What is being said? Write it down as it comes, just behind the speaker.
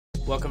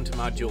Welcome to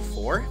Module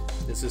 4.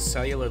 This is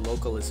cellular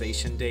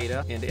localization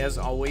data, and as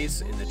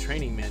always in the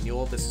training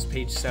manual, this is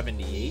page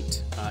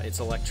 78. It's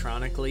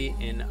electronically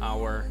in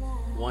our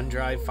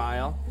OneDrive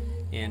file,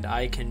 and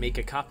I can make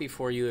a copy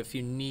for you if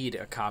you need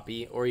a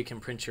copy, or you can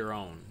print your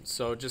own.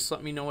 So just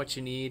let me know what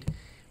you need.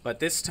 But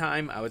this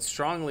time I would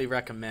strongly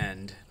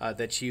recommend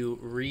that you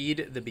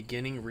read the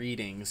beginning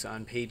readings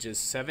on pages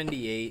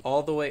 78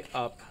 all the way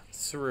up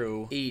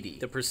through 80.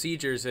 The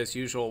procedures, as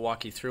usual,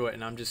 walk you through it,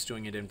 and I'm just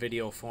doing it in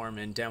video form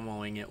and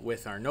demoing it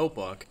with our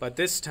notebook. But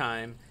this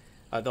time,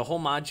 the whole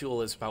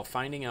module is about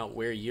finding out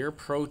where your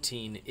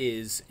protein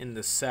is in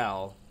the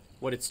cell,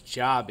 what its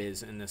job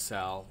is in the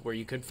cell, where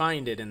you could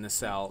find it in the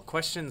cell,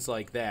 questions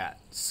like that.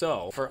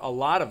 So for a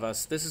lot of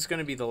us, this is going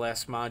to be the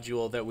last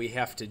module that we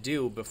have to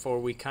do before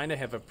we kind of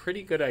have a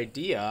pretty good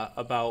idea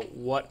about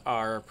what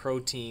our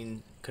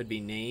protein could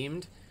be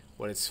named,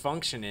 what its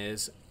function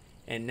is,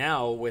 and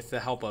now with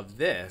the help of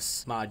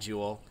this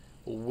module,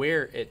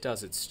 where it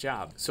does its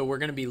job. So we're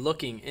going to be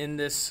looking in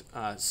this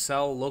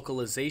cell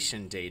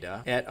localization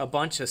data at a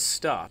bunch of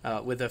stuff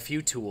with a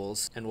few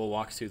tools, and we'll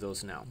walk through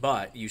those now.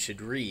 But you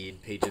should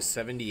read pages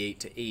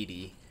 78 to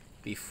 80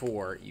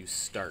 before you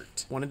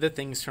start. One of the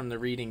things from the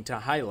reading to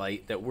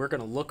highlight that we're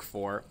going to look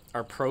for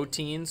are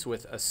proteins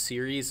with a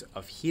series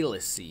of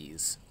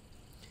helices.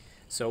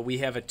 So we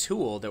have a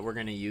tool that we're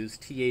going to use,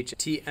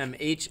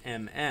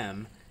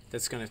 TMHMM,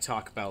 that's going to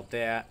talk about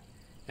that.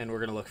 And we're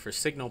going to look for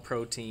signal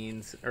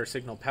proteins or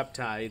signal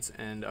peptides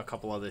and a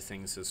couple other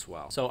things as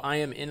well. So I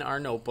am in our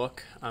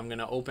notebook. I'm going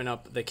to open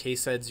up the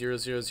KSED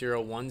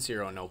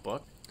 00010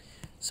 notebook.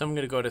 So I'm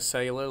going to go to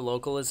cellular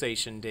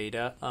localization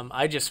data.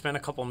 I just spent a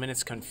couple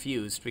minutes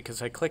confused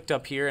because I clicked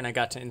up here and I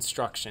got to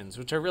instructions,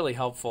 which are really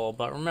helpful.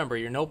 But remember,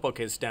 your notebook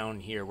is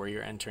down here where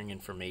you're entering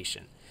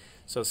information.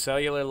 So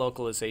cellular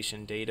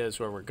localization data is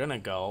where we're going to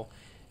go.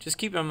 Just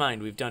keep in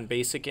mind, we've done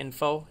basic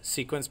info,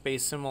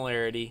 sequence-based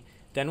similarity.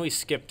 Then we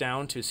skip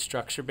down to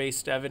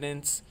structure-based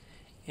evidence,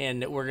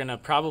 and we're going to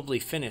probably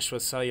finish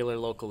with cellular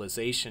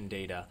localization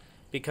data,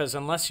 because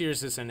unless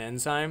yours is an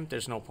enzyme,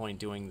 there's no point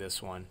doing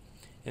this one.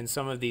 And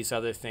some of these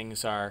other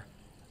things are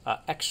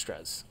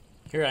extras.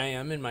 Here I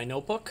am in my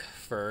notebook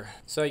for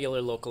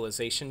cellular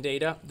localization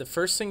data. The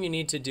first thing you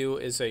need to do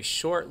is a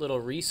short little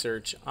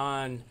research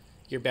on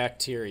your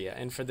bacteria,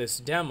 and for this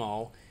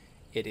demo,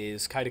 it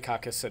is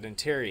Chytococcus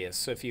sedentarius.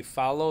 So if you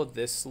follow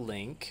this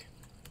link,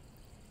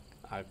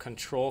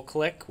 control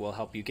click will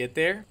help you get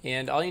there,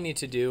 and all you need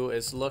to do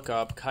is look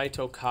up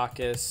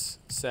Chytococcus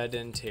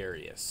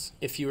sedentarius.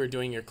 If you were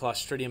doing your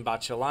Clostridium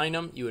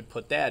botulinum, you would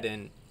put that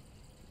in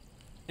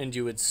and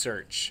you would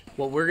search.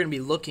 What we're going to be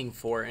looking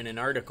for in an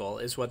article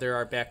is whether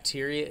our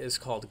bacteria is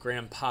called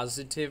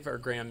gram-positive or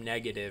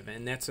gram-negative,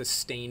 and that's a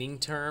staining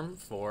term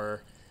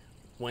for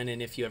when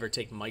and if you ever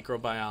take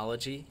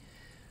microbiology.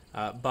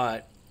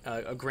 But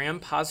a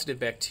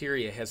gram-positive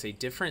bacteria has a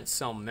different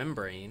cell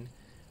membrane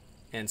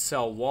and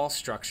cell wall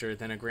structure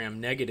than a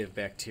gram-negative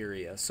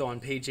bacteria. So on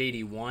page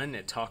 81,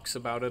 it talks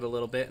about it a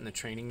little bit in the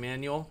training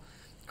manual.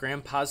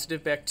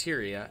 Gram-positive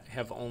bacteria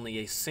have only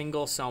a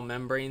single cell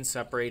membrane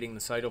separating the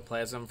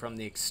cytoplasm from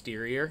the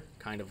exterior,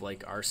 kind of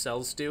like our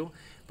cells do.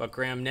 But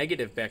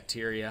gram-negative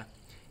bacteria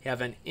have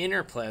an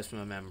inner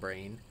plasma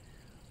membrane,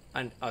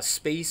 a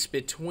space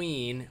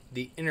between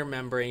the inner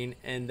membrane,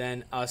 and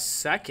then a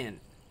second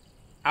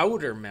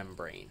outer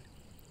membrane.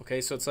 Okay,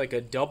 so it's like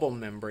a double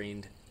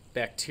membraned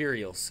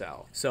bacterial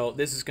cell. So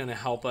this is going to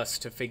help us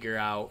to figure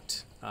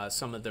out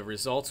some of the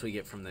results we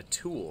get from the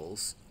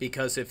tools,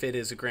 because if it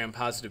is a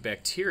gram-positive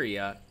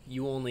bacteria,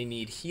 you only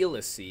need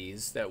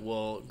helices that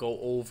will go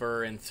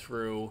over and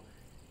through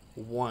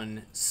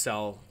one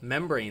cell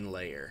membrane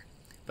layer.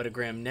 But a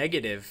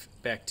gram-negative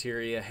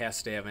bacteria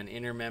has to have an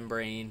inner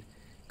membrane,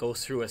 go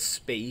through a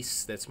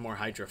space that's more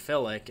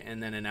hydrophilic,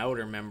 and then an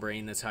outer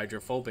membrane that's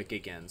hydrophobic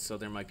again. So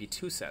there might be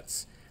two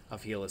sets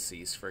of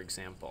helices, for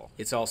example.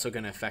 It's also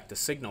going to affect the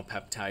signal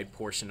peptide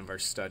portion of our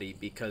study,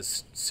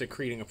 because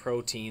secreting a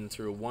protein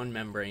through one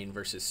membrane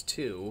versus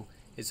two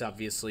is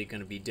obviously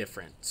going to be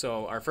different.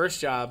 So our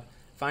first job,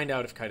 find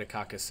out if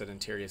Chytococcus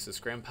sedentarius is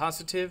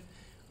gram-positive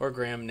or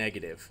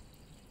gram-negative.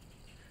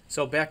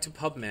 So back to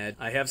PubMed,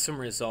 I have some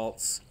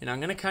results, and I'm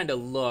going to kind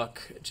of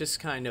look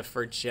just kind of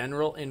for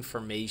general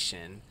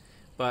information,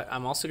 but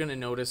I'm also going to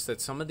notice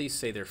that some of these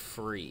say they're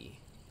free.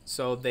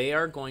 So they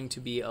are going to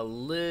be a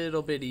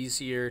little bit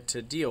easier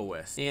to deal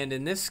with. And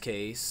in this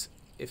case,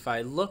 if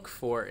I look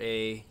for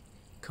a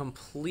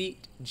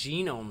complete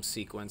genome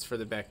sequence for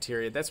the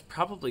bacteria, that's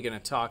probably going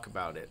to talk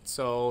about it.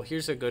 So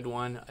here's a good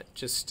one,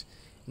 just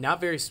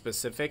not very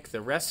specific.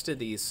 The rest of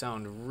these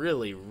sound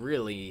really,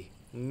 really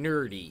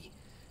nerdy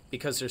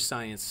because they're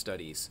science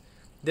studies.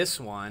 This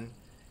one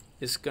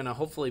is going to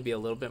hopefully be a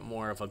little bit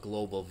more of a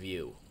global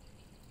view.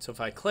 So if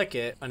I click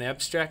it, an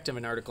abstract of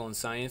an article in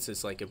Science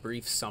is like a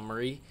brief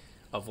summary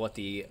of what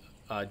the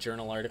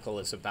journal article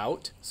is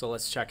about. So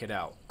let's check it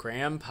out.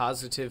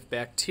 Gram-positive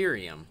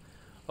bacterium.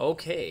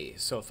 Okay,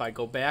 so if I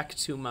go back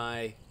to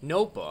my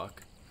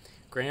notebook,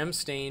 gram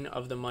stain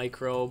of the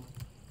microbe,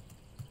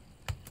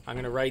 I'm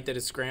going to write that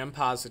it's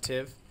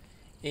gram-positive,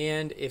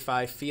 And if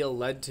I feel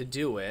led to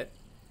do it,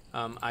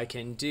 I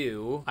can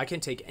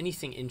take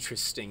anything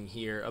interesting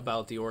here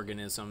about the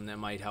organism that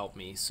might help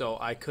me. So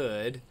I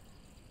could,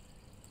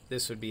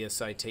 this would be a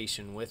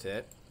citation with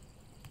it.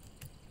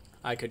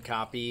 I could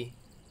copy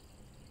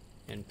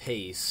and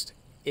paste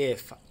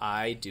if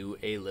I do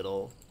a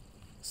little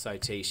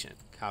citation.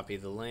 Copy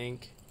the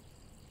link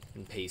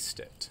and paste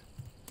it.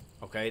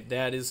 Okay,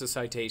 that is a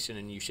citation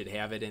and you should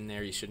have it in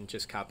there. You shouldn't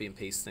just copy and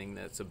paste things.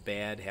 That's a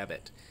bad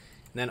habit.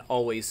 And then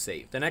always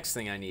save. The next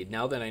thing I need,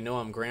 now that I know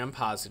I'm gram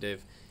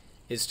positive,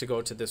 is to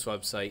go to this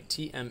website,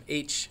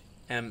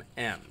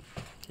 TMHMM.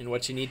 And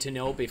what you need to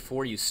know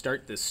before you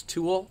start this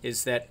tool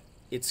is that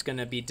it's going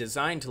to be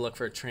designed to look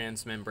for a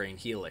transmembrane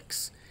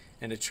helix.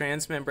 And a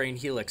transmembrane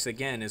helix,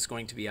 again, is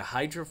going to be a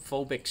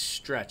hydrophobic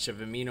stretch of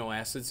amino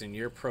acids in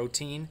your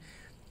protein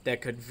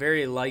that could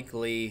very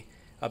likely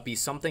be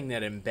something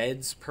that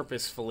embeds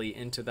purposefully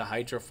into the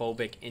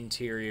hydrophobic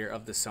interior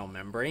of the cell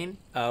membrane.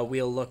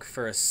 We'll look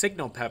for a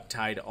signal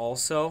peptide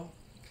also.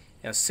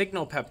 A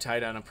signal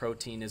peptide on a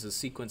protein is a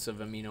sequence of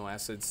amino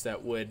acids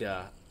that would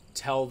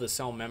tell the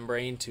cell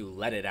membrane to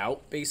let it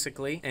out,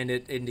 basically, and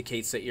it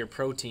indicates that your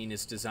protein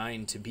is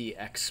designed to be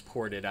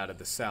exported out of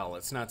the cell.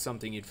 It's not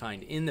something you'd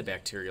find in the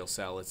bacterial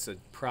cell. It's a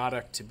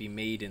product to be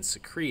made and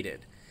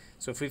secreted.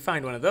 So if we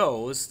find one of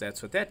those,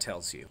 that's what that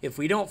tells you. If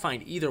we don't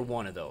find either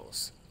one of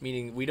those,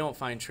 meaning we don't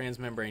find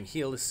transmembrane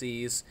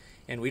helices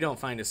and we don't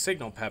find a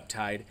signal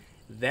peptide,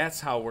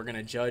 that's how we're going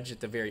to judge at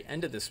the very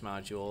end of this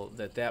module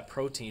that that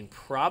protein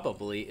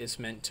probably is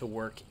meant to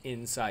work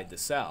inside the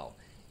cell.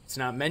 It's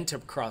not meant to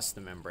cross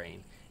the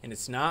membrane, and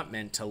it's not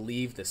meant to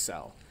leave the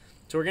cell.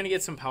 So we're going to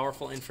get some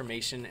powerful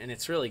information, and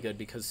it's really good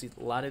because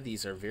a lot of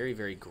these are very,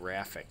 very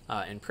graphic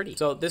and pretty.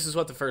 So this is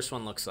what the first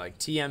one looks like,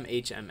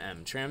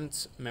 TMHMM,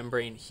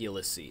 transmembrane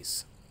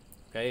helices.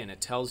 Okay, and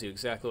it tells you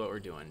exactly what we're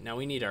doing. Now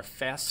we need our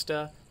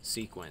FASTA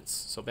sequence.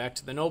 So back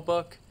to the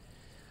notebook,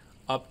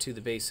 up to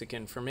the basic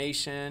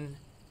information.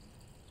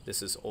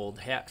 This is old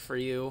hat for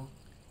you.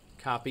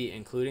 Copy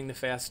including the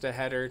FASTA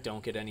header.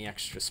 Don't get any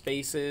extra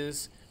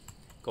spaces.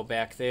 Go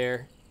back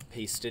there,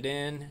 paste it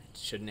in.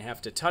 Shouldn't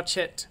have to touch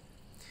it.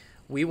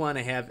 We want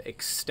to have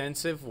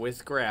extensive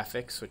with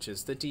graphics, which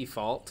is the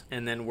default,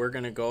 and then we're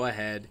going to go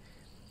ahead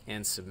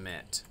and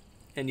submit.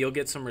 And you'll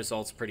get some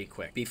results pretty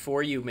quick.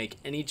 Before you make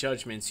any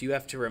judgments, you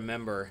have to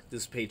remember,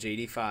 this is page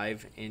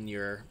 85 in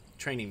your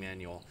training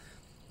manual.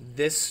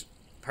 This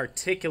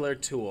particular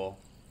tool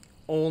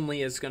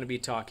only is going to be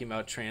talking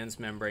about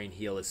transmembrane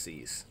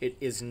helices. It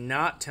is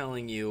not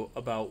telling you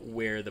about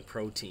where the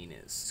protein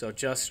is. So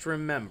just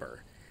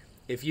remember,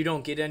 if you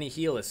don't get any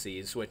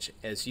helices, which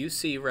as you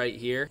see right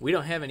here, we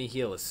don't have any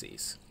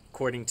helices.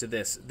 According to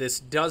this, this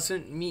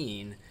doesn't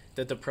mean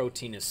that the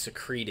protein is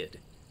secreted,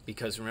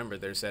 because remember,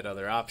 there's that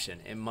other option.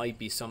 It might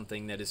be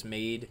something that is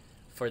made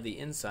for the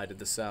inside of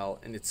the cell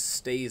and it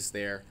stays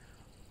there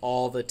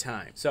all the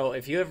time. So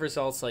if you have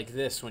results like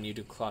this when you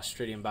do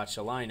Clostridium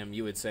botulinum,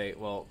 you would say,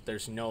 well,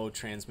 there's no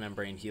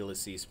transmembrane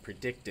helices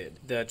predicted.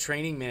 The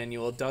training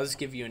manual does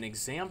give you an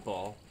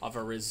example of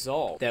a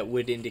result that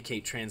would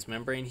indicate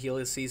transmembrane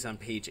helices on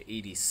page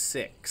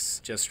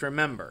 86. Just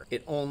remember,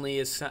 it only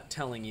is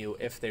telling you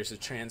if there's a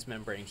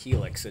transmembrane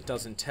helix. It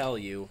doesn't tell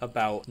you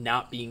about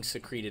not being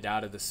secreted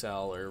out of the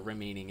cell or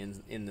remaining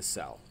in the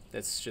cell.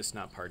 That's just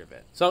not part of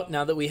it. So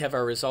now that we have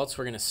our results,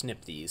 we're going to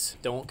snip these.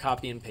 Don't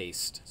copy and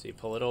paste. So you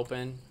pull it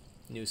open,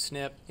 new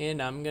snip,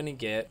 and I'm going to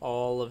get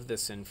all of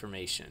this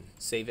information.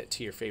 Save it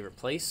to your favorite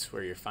place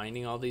where you're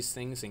finding all these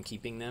things and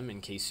keeping them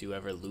in case you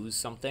ever lose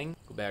something.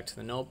 Go back to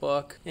the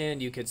notebook,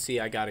 and you can see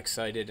I got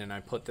excited and I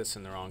put this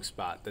in the wrong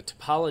spot. The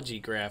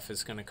topology graph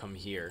is going to come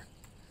here.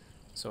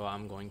 So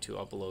I'm going to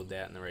upload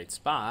that in the right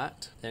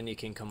spot. Then you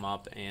can come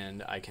up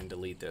and I can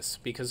delete this,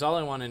 because all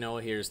I want to know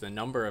here is the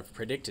number of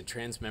predicted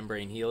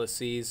transmembrane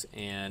helices,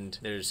 and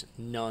there's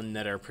none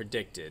that are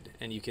predicted.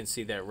 And you can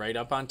see that right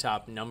up on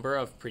top, number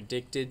of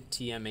predicted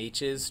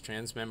TMHs,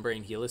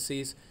 transmembrane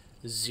helices,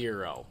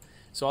 0.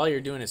 So all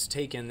you're doing is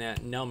taking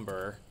that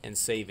number and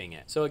saving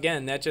it. So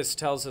again, that just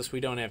tells us we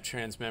don't have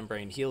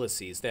transmembrane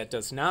helices. That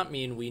does not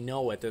mean we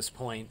know at this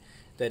point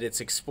that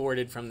it's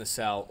exported from the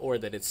cell or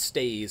that it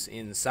stays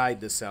inside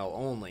the cell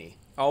only.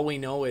 All we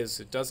know is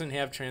it doesn't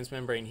have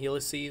transmembrane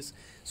helices,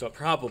 so it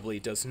probably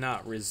does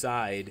not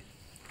reside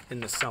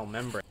in the cell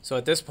membrane. So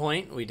at this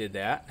point, we did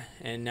that,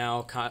 and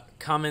now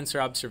comments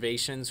or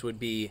observations would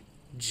be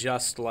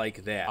just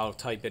like that. I'll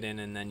type it in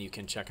and then you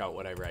can check out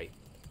what I write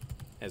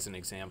as an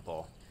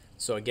example.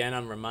 So again,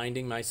 I'm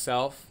reminding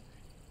myself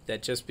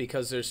that just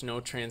because there's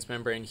no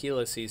transmembrane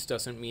helices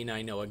doesn't mean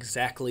I know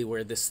exactly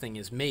where this thing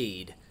is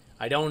made.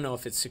 I don't know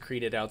if it's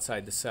secreted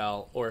outside the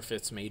cell or if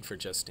it's made for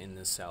just in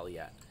the cell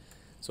yet.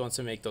 So once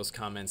I make those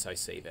comments, I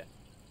save it.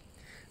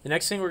 The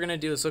next thing we're going to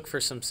do is look for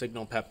some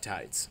signal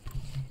peptides.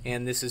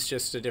 And this is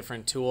just a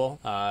different tool.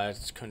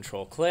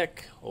 Control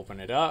click, open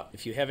it up.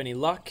 If you have any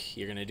luck,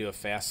 you're going to do a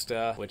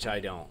FASTA, which I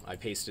don't. I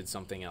pasted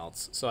something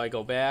else. So I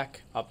go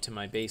back up to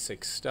my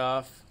basic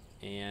stuff,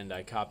 and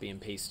I copy and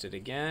paste it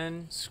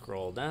again,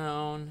 scroll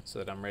down so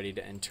that I'm ready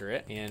to enter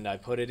it, and I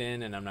put it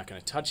in, and I'm not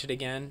going to touch it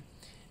again.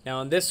 Now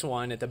on this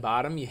one at the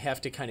bottom, you have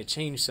to kind of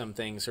change some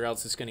things or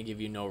else it's going to give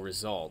you no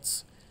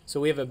results. So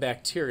we have a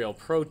bacterial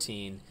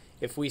protein.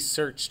 If we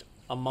searched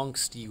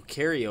amongst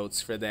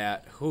eukaryotes for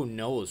that, who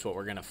knows what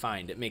we're going to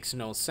find. It makes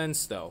no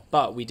sense though.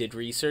 But we did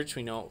research.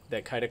 We know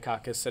that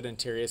Chytococcus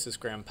sedentarius is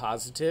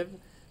gram-positive,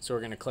 so we're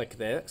going to click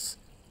this.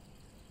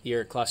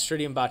 Your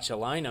Clostridium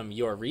botulinum,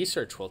 your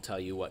research will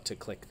tell you what to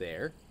click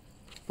there.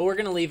 But we're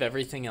going to leave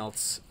everything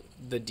else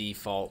the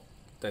default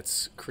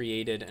that's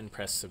created and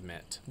press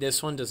submit.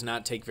 This one does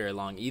not take very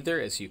long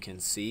either, as you can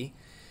see.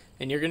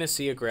 And you're going to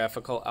see a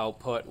graphical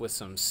output with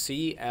some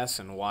C, S,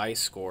 and Y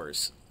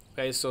scores.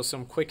 Okay, so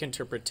some quick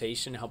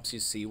interpretation helps you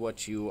see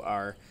what you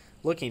are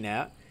looking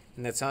at.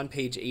 And that's on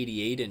page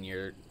 88 in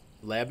your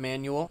lab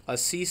manual. A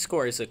C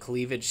score is a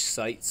cleavage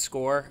site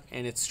score,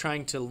 and it's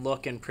trying to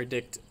look and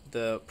predict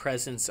the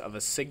presence of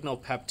a signal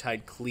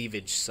peptide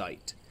cleavage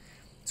site.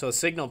 So a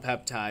signal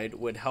peptide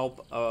would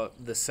help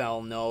the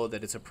cell know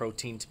that it's a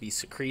protein to be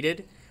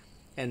secreted,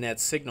 and that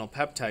signal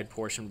peptide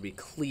portion would be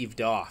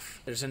cleaved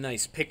off. There's a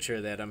nice picture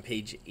of that on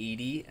page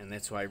 80, and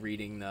that's why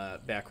reading the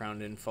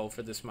background info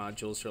for this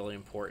module is really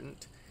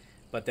important.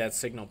 But that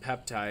signal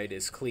peptide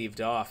is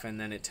cleaved off, and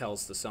then it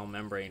tells the cell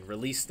membrane,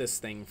 release this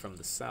thing from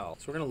the cell.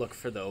 So we're going to look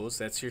for those.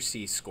 That's your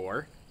C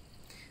score.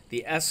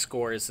 The S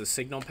score is the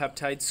signal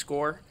peptide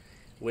score,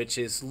 which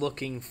is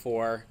looking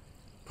for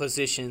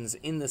positions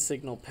in the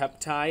signal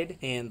peptide,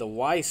 and the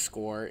Y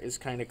score is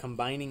kind of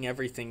combining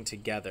everything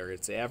together.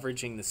 It's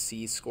averaging the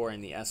C score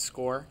and the S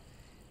score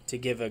to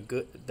give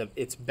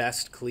its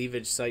best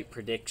cleavage site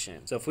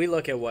prediction. So if we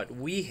look at what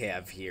we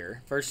have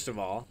here, first of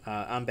all,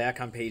 I'm back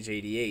on page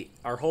 88.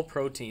 Our whole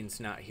protein's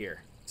not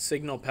here.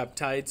 Signal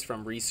peptides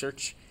from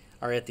research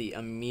are at the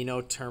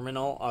amino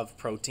terminal of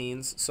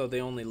proteins, so they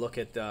only look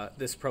at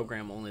this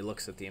program only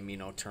looks at the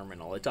amino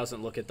terminal. It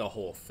doesn't look at the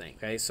whole thing.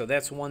 Okay, so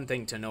that's one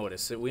thing to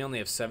notice. That we only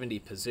have 70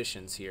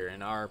 positions here,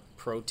 and our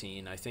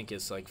protein, I think,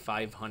 is like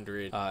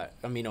 500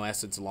 amino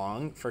acids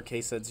long for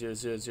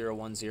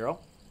KSED00010.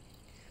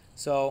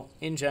 So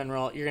in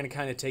general, you're going to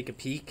kind of take a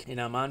peek, and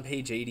I'm on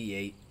page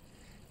 88.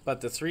 But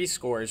the three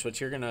scores,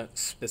 which you're going to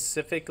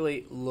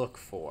specifically look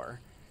for,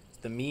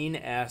 the mean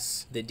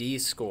S, the D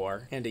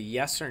score, and a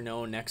yes or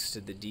no next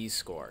to the D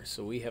score.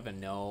 So we have a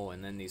no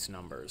and then these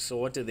numbers. So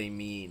what do they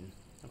mean?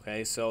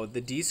 Okay, so the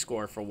D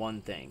score, for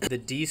one thing. The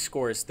D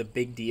score is the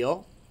big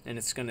deal, and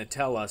it's going to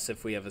tell us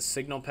if we have a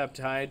signal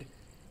peptide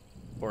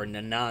or a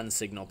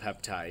non-signal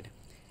peptide.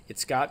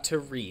 It's got to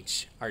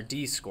reach, our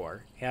D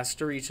score has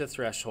to reach a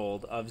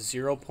threshold of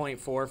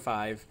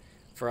 0.45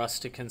 for us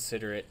to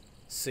consider it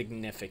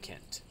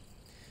significant.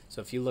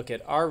 So if you look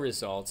at our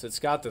results, it's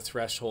got the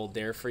threshold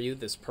there for you,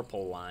 this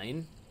purple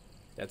line.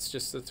 That's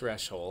just the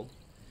threshold.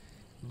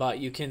 But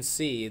you can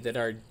see that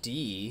our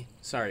D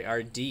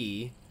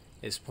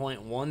is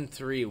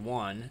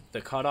 0.131.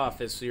 The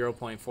cutoff is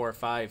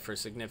 0.45 for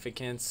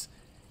significance.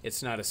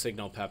 It's not a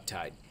signal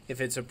peptide.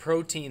 If it's a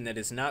protein that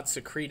is not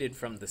secreted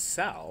from the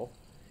cell,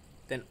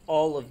 then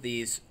all of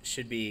these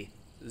should be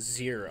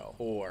 0,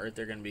 or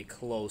they're going to be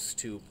close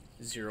to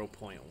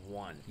 0.1.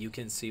 You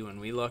can see when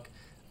we look,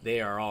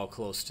 they are all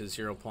close to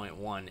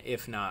 0.1,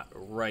 if not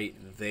right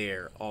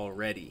there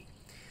already.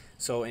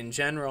 So in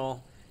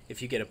general,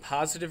 if you get a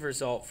positive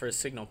result for a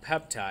signal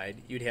peptide,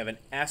 you'd have an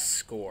S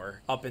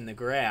score up in the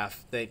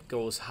graph that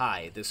goes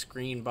high. This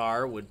green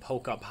bar would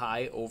poke up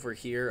high over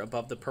here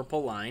above the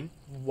purple line,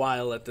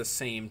 while at the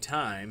same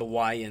time, the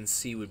Y and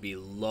C would be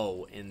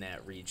low in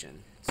that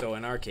region. So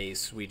in our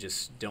case, we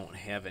just don't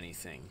have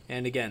anything.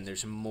 And again,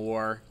 there's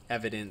more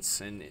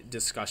evidence and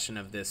discussion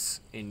of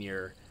this in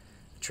your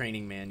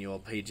training manual,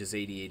 pages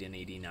 88 and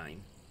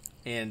 89.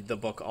 And the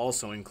book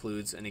also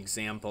includes an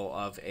example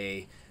of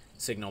a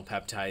signal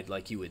peptide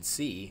like you would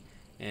see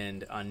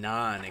and a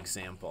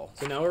non-example.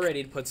 So now we're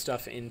ready to put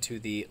stuff into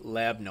the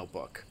lab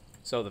notebook.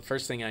 So the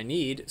first thing I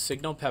need,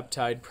 signal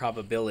peptide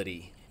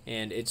probability.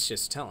 And it's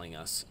just telling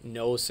us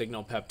no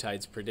signal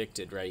peptides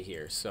predicted right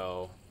here.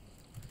 So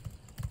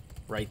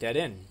write that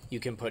in. You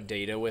can put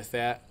data with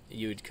that.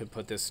 You could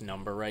put this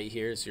number right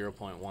here,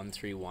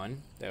 0.131.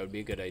 That would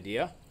be a good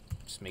idea.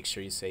 Just make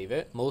sure you save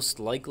it. Most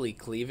likely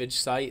cleavage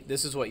site.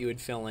 This is what you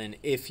would fill in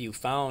if you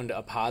found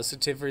a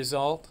positive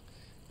result,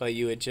 but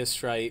you would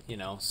just write,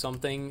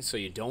 something so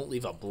you don't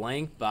leave a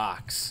blank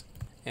box.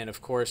 And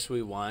of course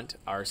we want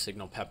our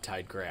signal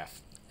peptide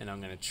graph. And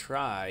I'm going to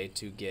try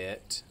to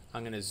get,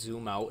 I'm going to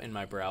zoom out in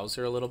my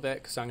browser a little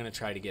bit because I'm going to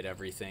try to get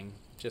everything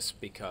just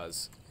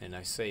because, and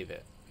I save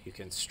it. You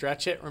can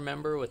stretch it,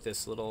 remember, with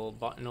this little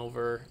button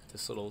over,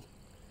 this little,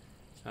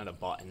 not a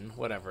button,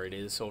 whatever it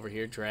is over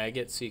here. Drag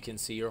it so you can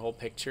see your whole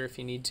picture if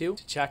you need to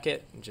check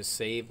it, and just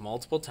save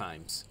multiple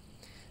times.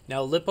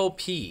 Now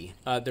LipoP,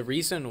 the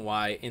reason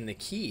why in the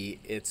key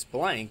it's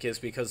blank is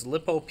because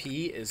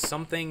LipoP is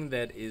something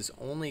that is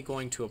only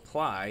going to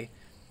apply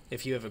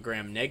if you have a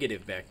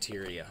gram-negative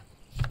bacteria.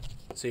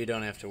 So you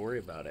don't have to worry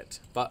about it.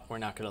 But we're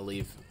not going to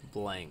leave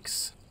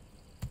blanks.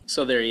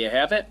 So there you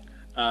have it.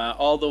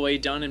 all the way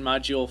done in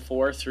Module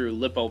 4 through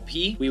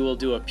Lipo-P. We will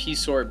do a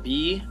P-Sort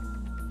B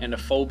and a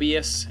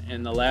Phobius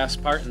in the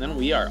last part, and then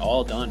we are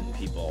all done,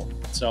 people.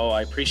 So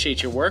I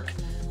appreciate your work.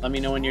 Let me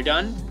know when you're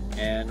done,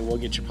 and we'll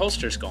get your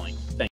posters going. Thanks.